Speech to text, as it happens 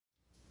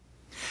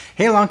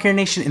Hey Lawn Care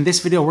Nation, in this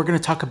video we're going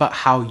to talk about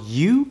how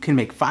you can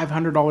make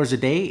 $500 a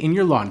day in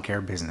your lawn care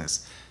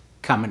business.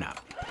 Coming up.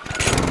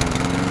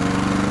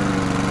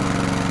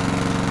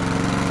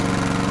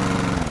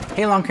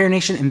 Hey Lawn Care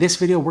Nation, in this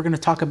video we're going to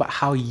talk about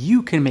how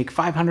you can make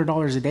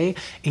 $500 a day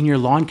in your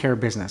lawn care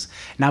business.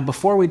 Now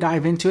before we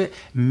dive into it,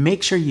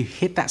 make sure you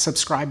hit that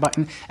subscribe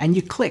button and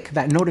you click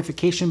that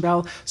notification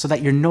bell so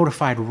that you're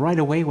notified right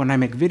away when I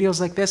make videos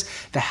like this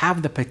that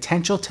have the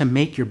potential to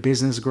make your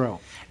business grow.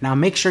 Now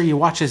make sure you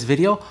watch this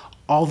video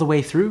all the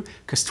way through,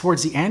 because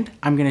towards the end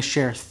I'm going to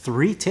share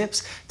 3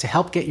 tips to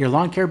help get your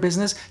lawn care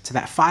business to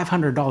that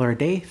 $500 a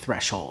day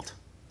threshold.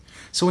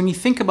 So when you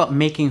think about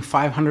making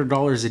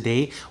 $500 a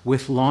day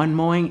with lawn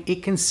mowing,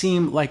 it can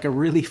seem like a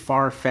really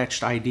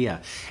far-fetched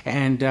idea.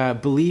 And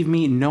believe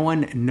me, no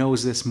one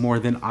knows this more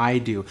than I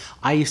do.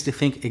 I used to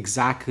think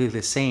exactly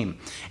the same.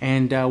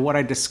 And what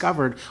I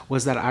discovered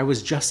was that I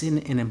was just in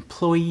an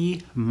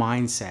employee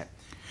mindset.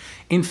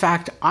 In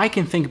fact, I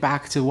can think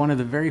back to one of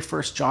the very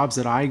first jobs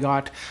that I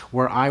got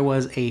where I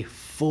was a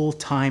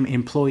full-time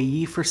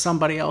employee for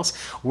somebody else,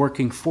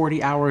 working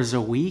 40 hours a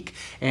week,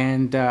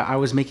 and I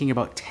was making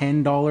about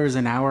 $10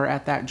 an hour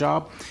at that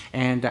job.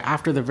 And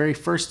after the very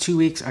first 2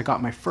 weeks, I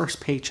got my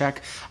first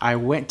paycheck. I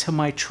went to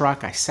my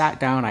truck, I sat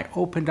down, I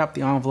opened up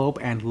the envelope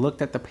and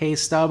looked at the pay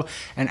stub,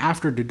 and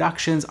after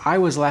deductions, I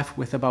was left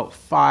with about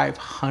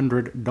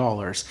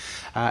 $500.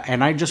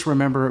 And I just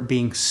remember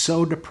being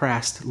so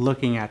depressed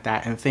looking at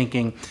that and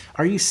thinking,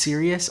 are you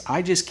serious?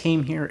 I just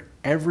came here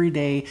every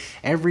day,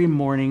 every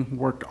morning,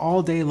 worked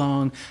all day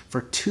long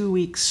for 2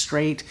 weeks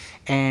straight,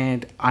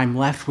 and I'm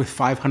left with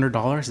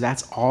 $500.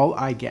 That's all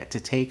I get to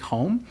take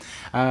home.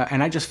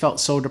 And I just felt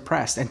so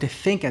depressed. And to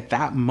think at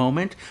that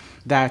moment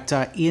that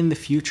in the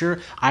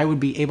future I would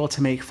be able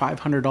to make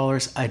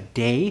 $500 a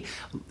day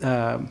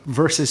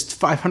versus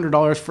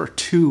 $500 for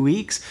 2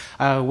 weeks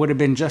would have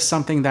been just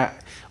something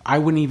that I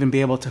wouldn't even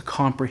be able to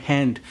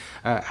comprehend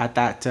at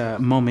that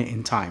moment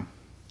in time.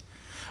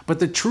 But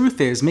the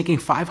truth is, making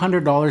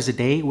 $500 a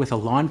day with a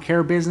lawn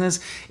care business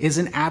is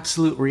an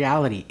absolute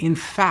reality. In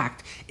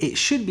fact, it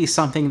should be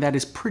something that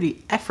is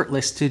pretty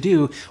effortless to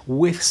do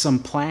with some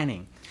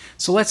planning.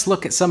 So let's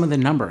look at some of the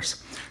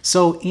numbers.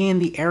 So in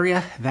the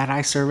area that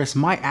I service,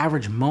 my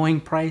average mowing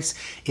price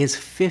is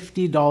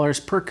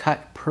 $50 per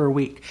cut per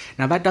week.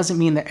 Now that doesn't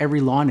mean that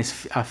every lawn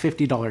is a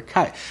 $50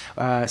 cut.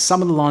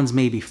 Some of the lawns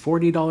may be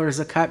 $40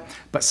 a cut,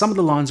 but some of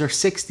the lawns are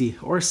 $60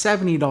 or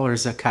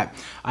 $70 a cut.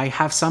 I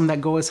have some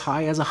that go as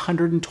high as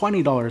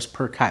 $120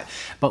 per cut.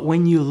 But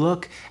when you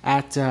look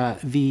at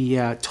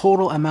the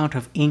total amount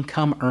of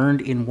income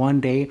earned in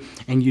one day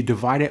and you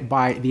divide it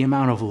by the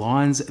amount of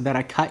lawns that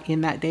I cut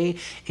in that day,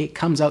 it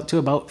comes out to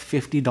about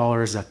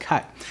 $50 a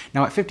cut.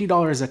 Now at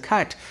 $50 a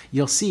cut,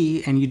 you'll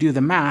see, and you do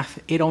the math,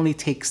 it only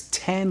takes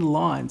 10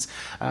 lawns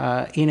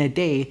in a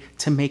day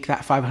to make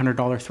that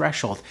 $500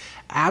 threshold.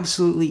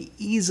 Absolutely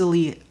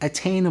easily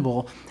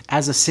attainable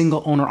as a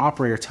single owner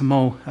operator to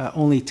mow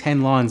only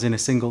 10 lawns in a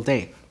single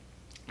day.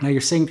 Now you're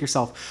saying to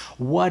yourself,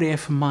 what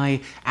if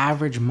my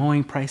average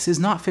mowing price is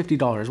not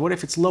 $50? What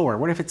if it's lower?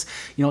 What if it's,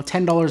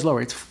 $10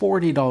 lower? It's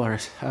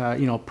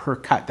 $40, per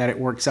cut that it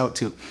works out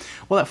to.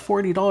 Well, at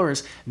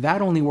 $40,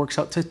 that only works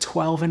out to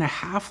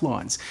 12.5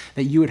 lawns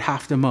that you would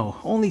have to mow.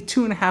 Only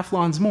 2.5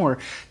 lawns more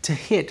to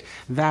hit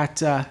that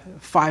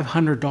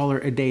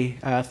 $500 a day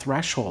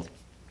threshold.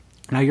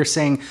 Now you're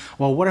saying,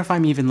 well, what if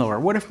I'm even lower?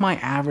 What if my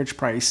average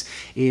price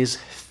is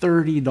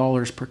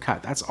 $30 per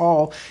cut? That's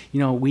all,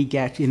 we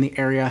get in the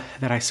area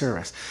that I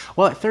service.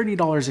 Well, at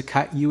 $30 a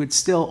cut, you would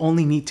still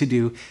only need to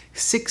do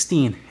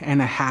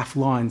 16.5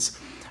 lawns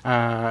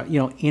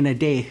in a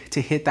day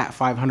to hit that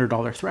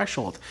 $500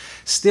 threshold.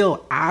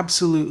 Still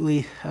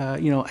absolutely,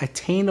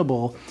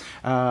 attainable,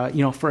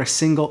 for a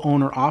single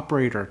owner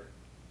operator.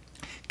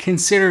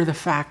 Consider the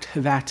fact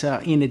that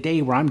in a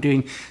day where I'm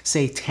doing,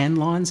 say, 10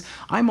 lawns,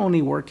 I'm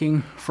only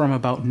working from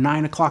about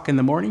 9 o'clock in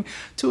the morning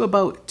to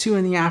about 2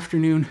 in the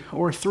afternoon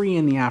or 3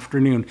 in the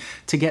afternoon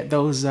to get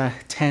those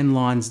 10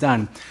 lawns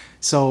done.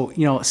 So,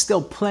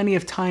 still plenty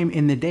of time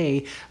in the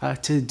day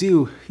to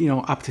do,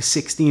 up to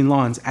 16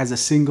 lawns as a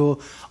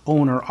single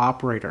owner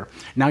operator.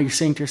 Now you're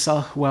saying to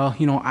yourself, well,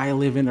 I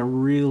live in a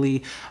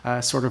really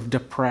sort of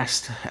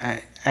depressed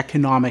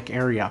economic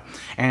area.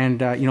 And,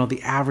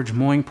 the average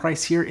mowing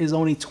price here is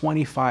only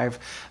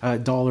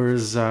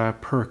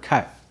 $25 per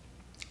cut.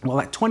 Well,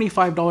 at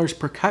 $25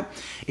 per cut,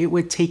 it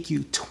would take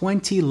you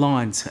 20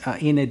 lawns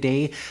in a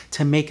day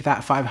to make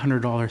that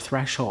 $500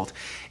 threshold.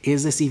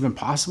 Is this even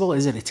possible?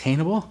 Is it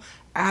attainable?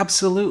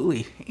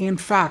 Absolutely. In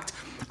fact,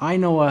 I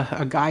know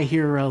a guy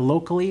here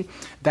locally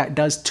that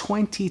does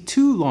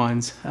 22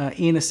 lawns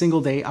in a single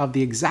day of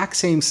the exact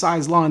same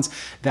size lawns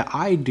that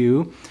I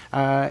do,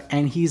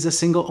 and he's a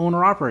single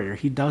owner operator.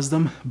 He does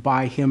them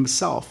by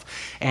himself,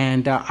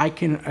 and I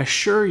can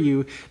assure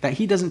you that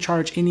he doesn't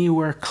charge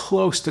anywhere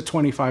close to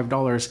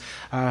 $25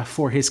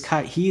 for his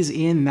cut. He's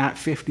in that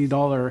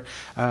 $50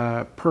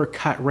 per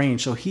cut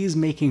range, so he's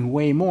making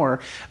way more,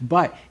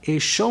 but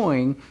is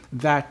showing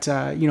that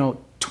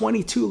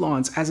 22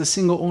 lawns as a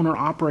single owner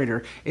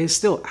operator is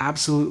still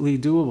absolutely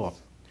doable.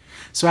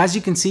 So as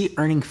you can see,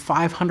 earning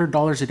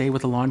 $500 a day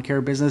with a lawn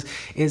care business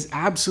is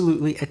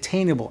absolutely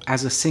attainable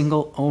as a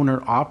single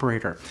owner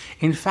operator.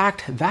 In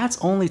fact, that's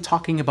only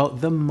talking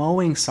about the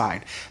mowing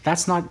side.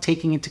 That's not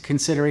taking into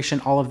consideration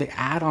all of the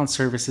add-on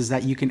services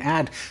that you can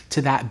add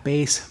to that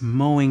base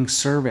mowing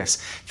service.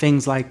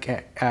 Things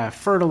like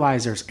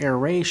fertilizers,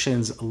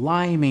 aerations,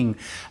 liming,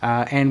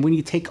 and when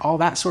you take all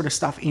that sort of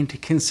stuff into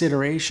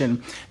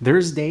consideration,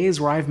 there's days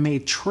where I've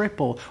made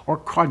triple or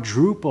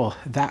quadruple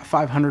that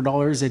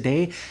 $500 a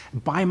day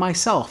by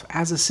myself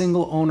as a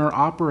single owner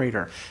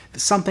operator.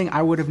 Something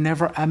I would have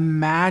never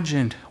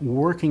imagined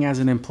working as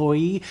an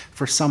employee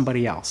for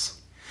somebody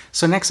else.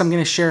 So next, I'm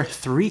going to share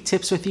 3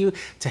 tips with you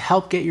to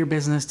help get your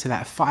business to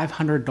that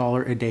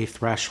 $500 a day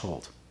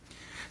threshold.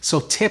 So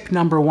tip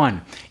number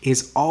 1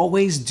 is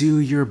always do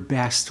your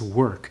best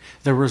work.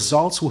 The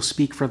results will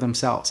speak for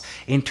themselves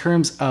in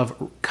terms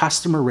of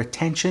customer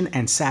retention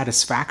and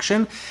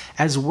satisfaction,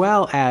 as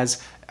well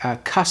as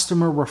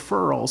customer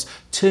referrals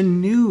to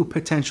new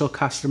potential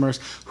customers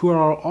who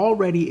are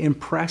already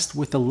impressed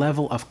with the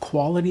level of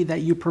quality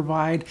that you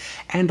provide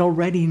and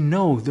already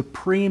know the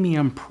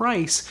premium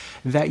price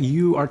that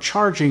you are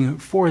charging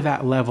for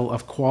that level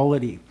of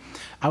quality.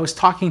 I was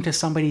talking to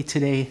somebody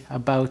today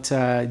about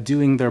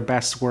doing their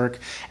best work,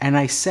 and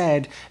I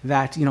said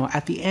that, you know,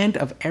 at the end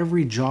of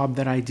every job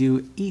that I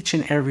do each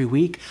and every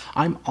week,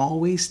 I'm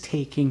always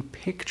taking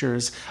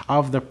pictures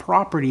of the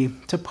property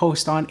to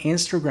post on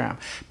Instagram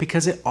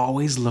because it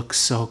always looks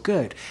so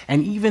good.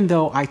 And even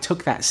though I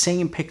took that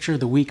same picture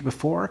the week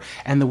before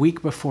and the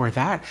week before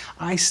that,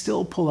 I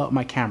still pull out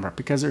my camera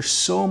because there's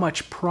so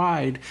much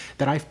pride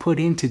that I've put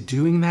into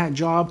doing that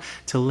job,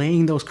 to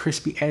laying those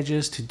crispy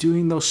edges, to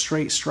doing those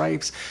straight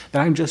stripes,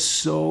 that I'm just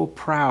so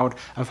proud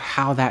of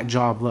how that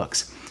job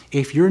looks.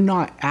 If you're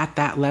not at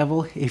that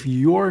level, if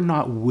you're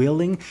not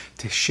willing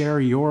to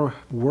share your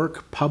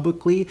work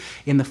publicly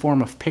in the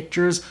form of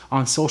pictures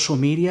on social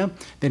media,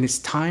 then it's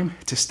time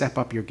to step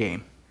up your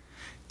game.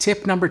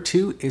 Tip number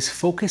 2 is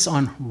focus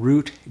on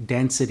root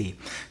density.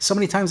 So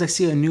many times I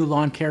see a new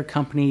lawn care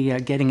company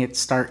getting its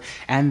start,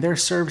 and they're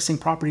servicing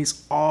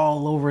properties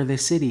all over the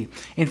city.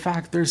 In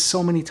fact, there's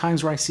so many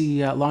times where I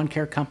see lawn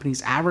care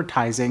companies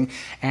advertising,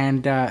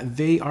 and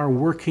they are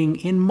working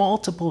in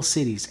multiple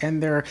cities,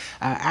 and they're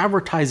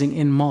advertising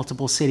in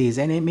multiple cities,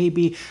 and it may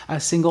be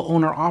a single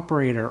owner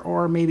operator,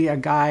 or maybe a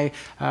guy,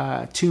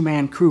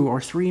 2-man crew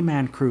or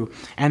 3-man crew,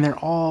 and they're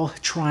all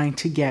trying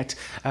to get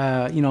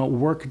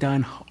work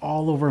done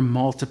all over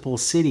multiple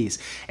cities,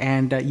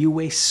 and you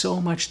waste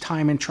so much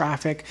time in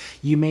traffic.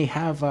 You may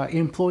have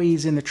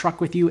employees in the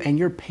truck with you, and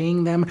you're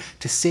paying them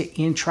to sit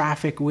in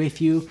traffic with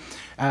you,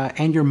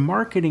 and your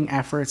marketing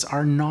efforts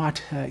are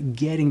not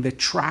getting the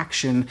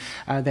traction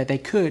that they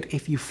could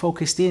if you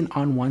focused in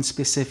on one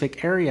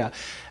specific area.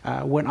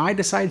 When I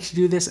decided to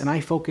do this and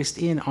I focused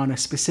in on a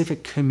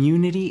specific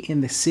community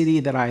in the city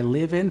that I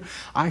live in,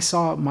 I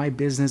saw my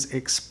business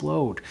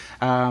explode.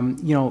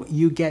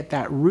 You get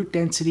that root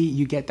density,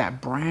 you get that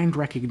brand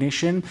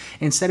recognition.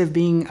 Instead of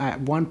being at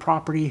one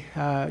property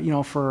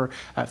for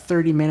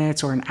 30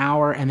 minutes or an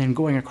hour and then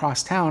going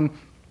across town,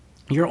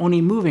 you're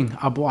only moving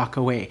a block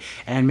away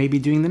and maybe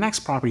doing the next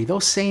property.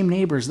 Those same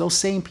neighbors, those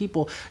same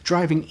people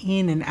driving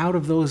in and out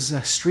of those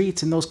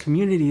streets and those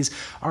communities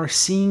are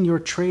seeing your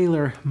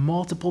trailer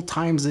multiple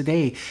times a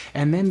day.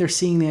 And then they're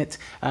seeing it,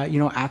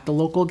 at the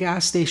local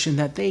gas station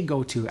that they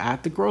go to,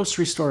 at the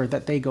grocery store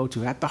that they go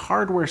to, at the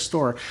hardware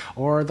store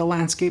or the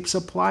landscape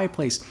supply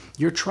place.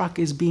 Your truck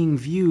is being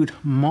viewed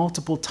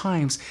multiple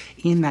times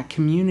in that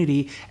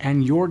community,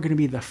 and you're going to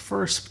be the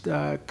first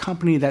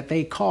company that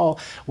they call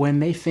when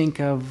they think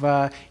of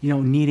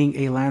needing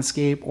a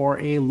landscape or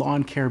a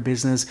lawn care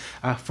business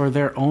for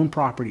their own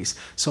properties.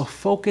 So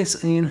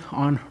focus in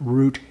on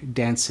root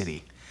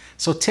density.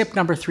 So tip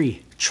number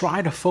 3,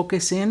 try to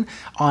focus in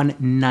on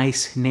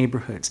nice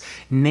neighborhoods.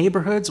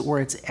 Neighborhoods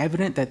where it's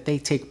evident that they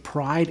take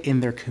pride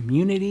in their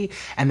community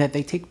and that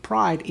they take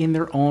pride in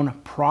their own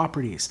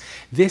properties.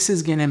 This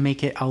is going to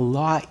make it a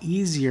lot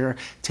easier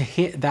to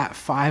hit that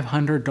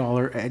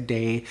 $500 a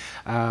day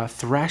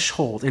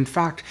threshold. In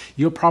fact,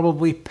 you'll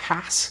probably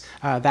pass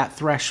that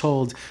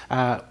threshold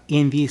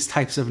in these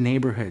types of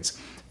neighborhoods.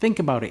 Think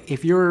about it.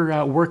 If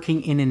you're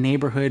working in a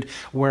neighborhood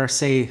where,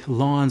 say,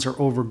 lawns are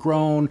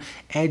overgrown,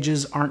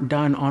 edges aren't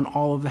done on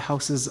all of the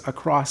houses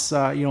across,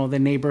 the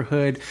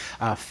neighborhood,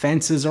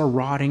 fences are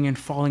rotting and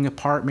falling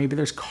apart, maybe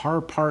there's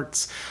car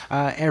parts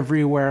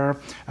everywhere,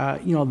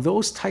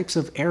 those types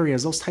of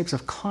areas, those types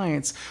of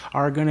clients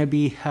are going to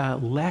be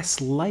less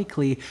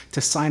likely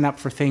to sign up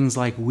for things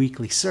like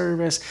weekly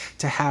service,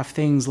 to have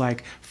things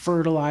like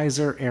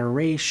fertilizer,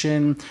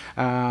 aeration,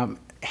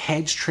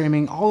 hedge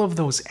trimming, all of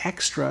those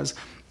extras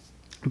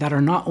that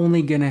are not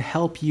only going to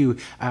help you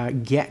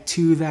get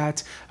to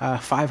that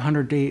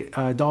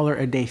 $500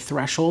 a day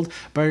threshold,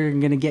 but are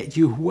going to get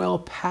you well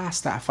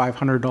past that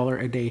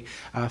 $500 a day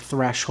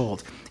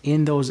threshold.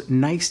 In those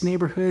nice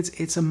neighborhoods,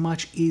 it's a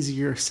much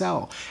easier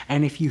sell.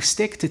 And if you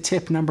stick to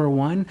tip number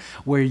one,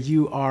 where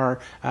you are,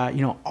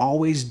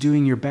 always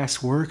doing your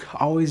best work,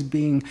 always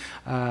being,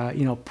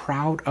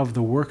 proud of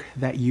the work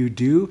that you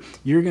do,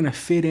 you're going to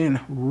fit in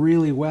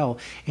really well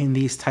in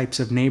these types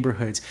of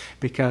neighborhoods,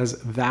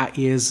 because that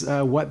is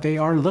what they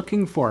are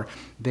looking for.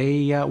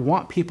 They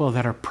want people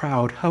that are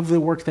proud of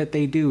the work that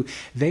they do.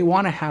 They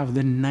want to have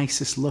the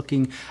nicest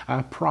looking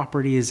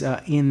properties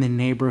in the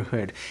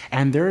neighborhood,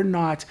 and they're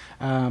not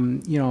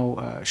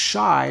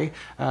shy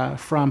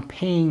from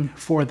paying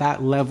for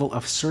that level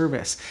of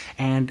service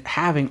and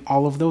having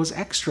all of those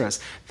extras: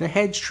 the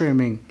hedge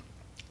trimming,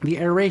 the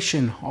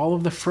aeration, all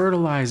of the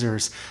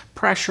fertilizers,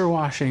 pressure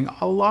washing,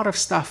 a lot of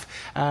stuff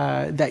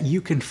that you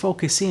can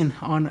focus in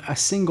on a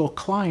single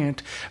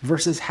client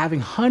versus having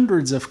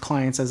hundreds of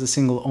clients as a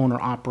single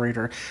owner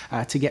operator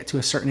to get to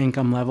a certain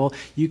income level.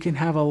 You can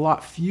have a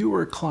lot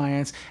fewer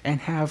clients and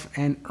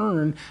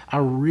earn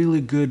a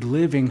really good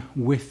living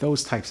with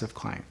those types of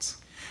clients.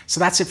 So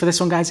that's it for this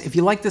one, guys. If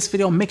you like this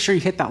video, make sure you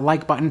hit that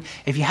like button.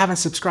 If you haven't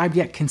subscribed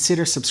yet,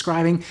 consider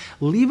subscribing.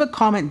 Leave a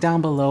comment down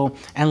below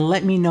and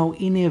let me know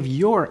any of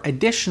your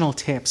additional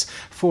tips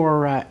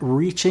for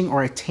reaching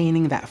or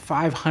attaining that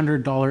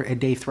 $500 a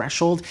day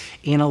threshold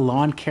in a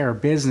lawn care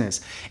business.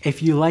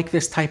 If you like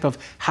this type of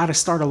how to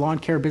start a lawn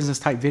care business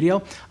type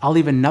video, I'll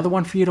leave another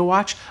one for you to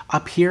watch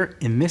up here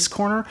in this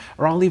corner,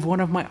 or I'll leave one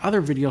of my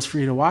other videos for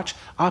you to watch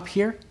up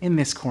here in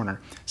this corner.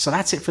 So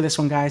that's it for this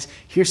one, guys.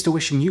 Here's to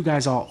wishing you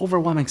guys all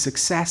overwhelming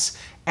success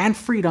and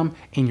freedom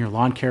in your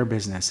lawn care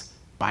business.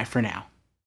 Bye for now.